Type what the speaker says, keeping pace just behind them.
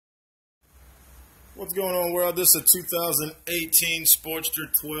What's going on, world? This is a 2018 Sportster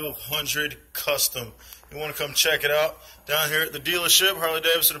 1200 Custom. You want to come check it out down here at the dealership,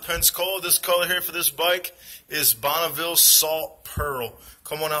 Harley-Davidson of Pensacola. This color here for this bike is Bonnieville Salt Pearl.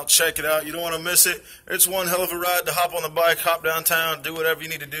 Come on out, check it out. You don't want to miss it. It's one hell of a ride to hop on the bike, hop downtown, do whatever you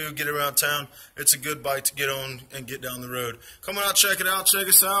need to do, get around town. It's a good bike to get on and get down the road. Come on out, check it out. Check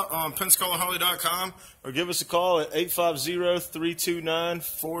us out on PensacolaHarley.com or give us a call at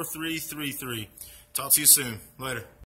 850-329-4333. Talk to you soon. Later.